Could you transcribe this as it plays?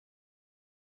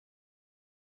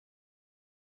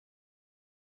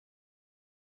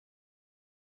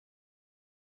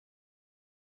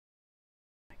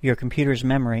Your computer's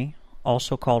memory,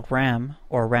 also called RAM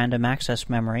or random access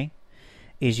memory,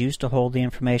 is used to hold the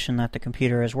information that the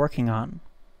computer is working on.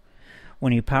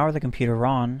 When you power the computer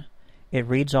on, it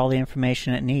reads all the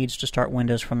information it needs to start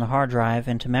Windows from the hard drive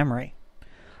into memory.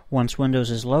 Once Windows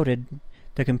is loaded,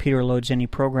 the computer loads any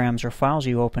programs or files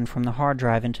you open from the hard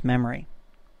drive into memory.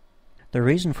 The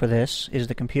reason for this is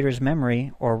the computer's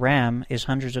memory, or RAM, is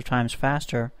hundreds of times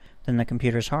faster than the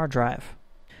computer's hard drive.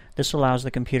 This allows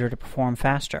the computer to perform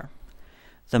faster.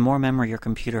 The more memory your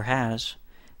computer has,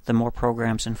 the more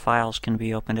programs and files can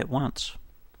be opened at once.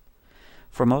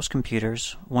 For most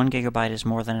computers, 1 GB is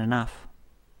more than enough.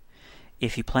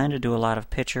 If you plan to do a lot of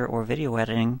picture or video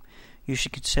editing, you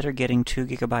should consider getting 2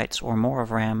 GB or more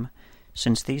of RAM,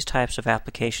 since these types of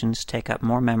applications take up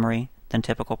more memory than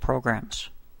typical programs.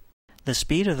 The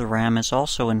speed of the RAM is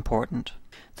also important.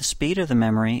 The speed of the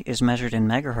memory is measured in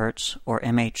megahertz, or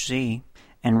MHz,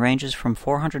 and ranges from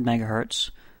 400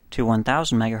 MHz to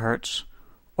 1000 MHz,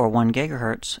 or 1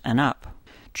 GHz, and up.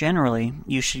 Generally,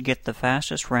 you should get the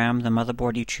fastest RAM the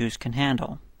motherboard you choose can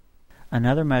handle.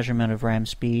 Another measurement of RAM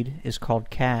speed is called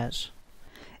CAS.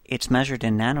 It's measured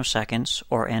in nanoseconds,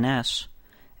 or ns,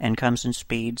 and comes in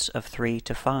speeds of 3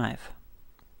 to 5.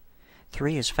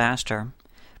 3 is faster,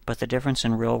 but the difference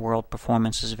in real-world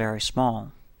performance is very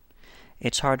small.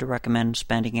 It's hard to recommend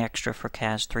spending extra for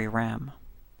CAS 3 RAM.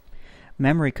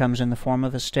 Memory comes in the form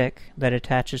of a stick that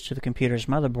attaches to the computer's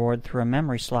motherboard through a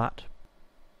memory slot.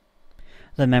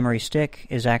 The memory stick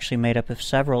is actually made up of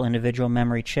several individual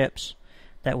memory chips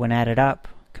that, when added up,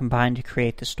 combine to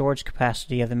create the storage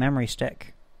capacity of the memory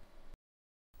stick.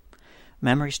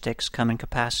 Memory sticks come in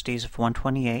capacities of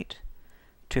 128,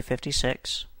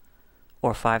 256,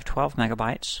 or 512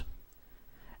 megabytes,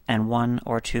 and 1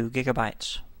 or 2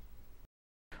 gigabytes.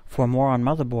 For more on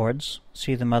motherboards,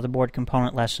 see the motherboard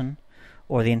component lesson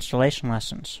or the installation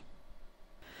lessons.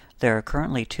 There are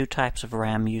currently 2 types of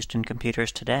RAM used in computers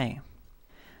today.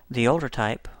 The older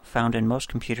type, found in most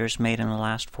computers made in the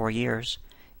last 4 years,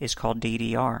 is called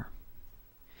DDR.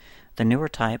 The newer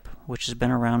type, which has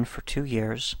been around for 2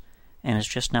 years and is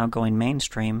just now going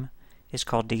mainstream, is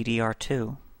called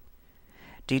DDR2.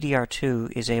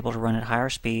 DDR2 is able to run at higher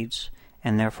speeds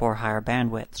and therefore higher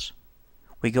bandwidths.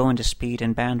 We go into speed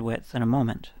and bandwidth in a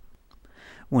moment.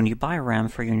 When you buy RAM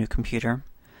for your new computer,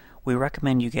 we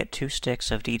recommend you get 2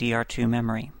 sticks of DDR2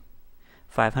 memory,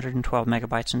 512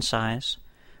 megabytes in size,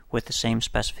 with the same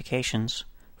specifications,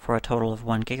 for a total of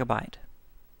 1 gigabyte.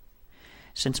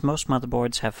 Since most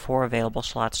motherboards have 4 available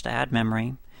slots to add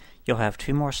memory, you'll have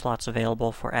 2 more slots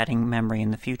available for adding memory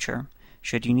in the future,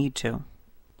 should you need to.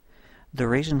 The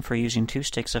reason for using 2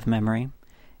 sticks of memory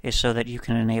is so that you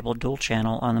can enable dual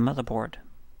channel on the motherboard.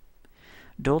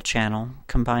 Dual channel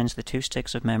combines the 2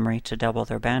 sticks of memory to double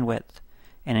their bandwidth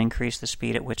and increase the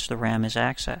speed at which the RAM is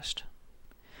accessed.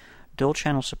 Dual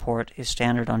channel support is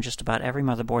standard on just about every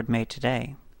motherboard made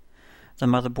today. The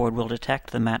motherboard will detect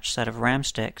the matched set of RAM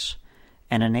sticks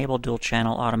and enable dual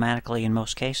channel automatically in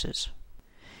most cases.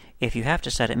 If you have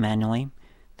to set it manually,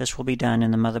 this will be done in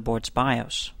the motherboard's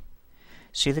BIOS.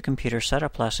 See the computer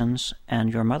setup lessons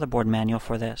and your motherboard manual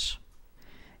for this.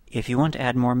 If you want to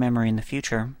add more memory in the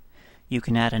future, you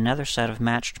can add another set of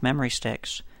matched memory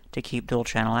sticks to keep dual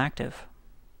channel active.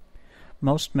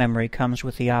 Most memory comes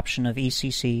with the option of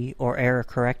ECC, or error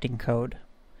correcting code.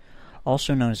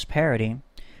 Also known as parity,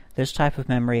 this type of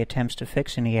memory attempts to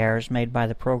fix any errors made by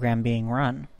the program being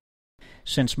run.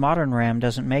 Since modern RAM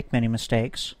doesn't make many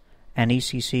mistakes, and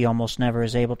ECC almost never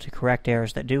is able to correct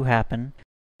errors that do happen,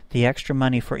 the extra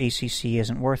money for ECC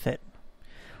isn't worth it.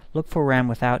 Look for RAM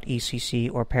without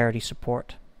ECC or parity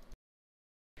support.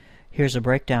 Here's a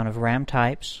breakdown of RAM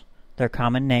types, their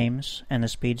common names, and the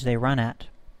speeds they run at.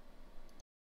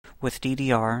 With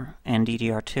DDR and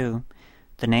DDR2,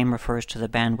 the name refers to the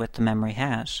bandwidth the memory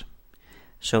has.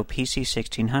 So PC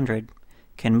 1600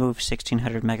 can move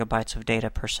 1600 megabytes of data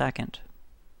per second.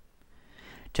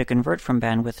 To convert from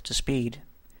bandwidth to speed,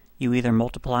 you either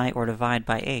multiply or divide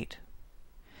by 8.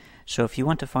 So if you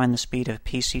want to find the speed of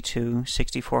PC2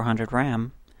 6400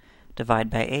 RAM, divide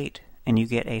by 8 and you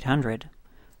get 800,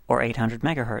 or 800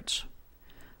 megahertz,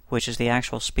 which is the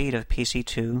actual speed of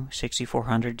PC2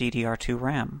 6400 DDR2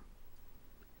 RAM.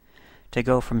 To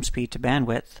go from speed to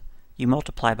bandwidth, you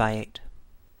multiply by 8.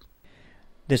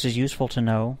 This is useful to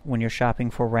know when you're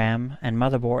shopping for RAM and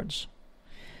motherboards.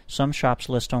 Some shops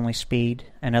list only speed,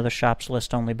 and other shops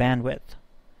list only bandwidth.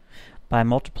 By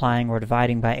multiplying or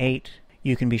dividing by 8,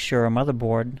 you can be sure a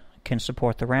motherboard can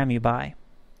support the RAM you buy.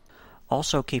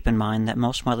 Also keep in mind that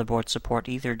most motherboards support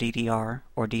either DDR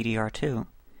or DDR2,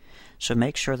 so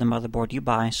make sure the motherboard you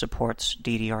buy supports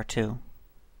DDR2.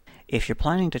 If you're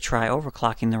planning to try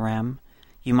overclocking the RAM,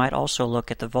 you might also look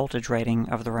at the voltage rating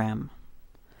of the RAM.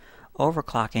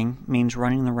 Overclocking means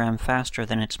running the RAM faster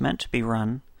than it's meant to be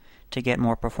run to get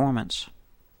more performance.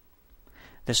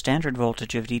 The standard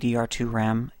voltage of DDR2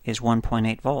 RAM is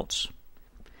 1.8 volts,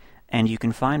 and you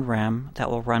can find RAM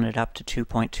that will run it up to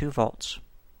 2.2 volts.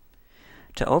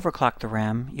 To overclock the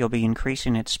RAM, you'll be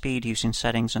increasing its speed using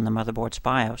settings in the motherboard's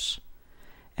BIOS,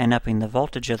 and upping the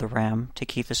voltage of the RAM to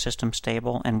keep the system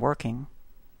stable and working.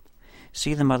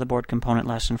 See the motherboard component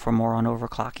lesson for more on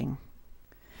overclocking.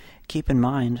 Keep in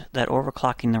mind that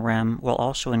overclocking the RAM will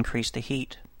also increase the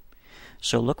heat,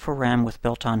 so look for RAM with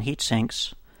built-on heat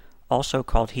sinks, also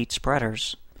called heat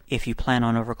spreaders, if you plan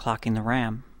on overclocking the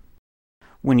RAM.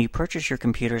 When you purchase your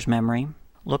computer's memory,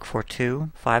 look for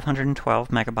two 512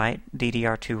 MB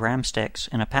DDR2 RAM sticks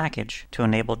in a package to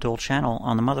enable dual channel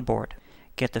on the motherboard.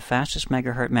 Get the fastest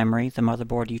megahertz memory the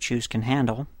motherboard you choose can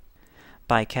handle,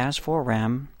 buy CAS4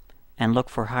 RAM, and look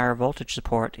for higher voltage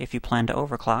support if you plan to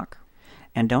overclock,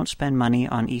 and don't spend money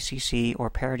on ECC or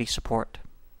parity support.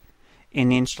 In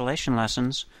the installation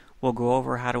lessons, we'll go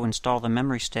over how to install the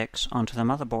memory sticks onto the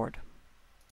motherboard.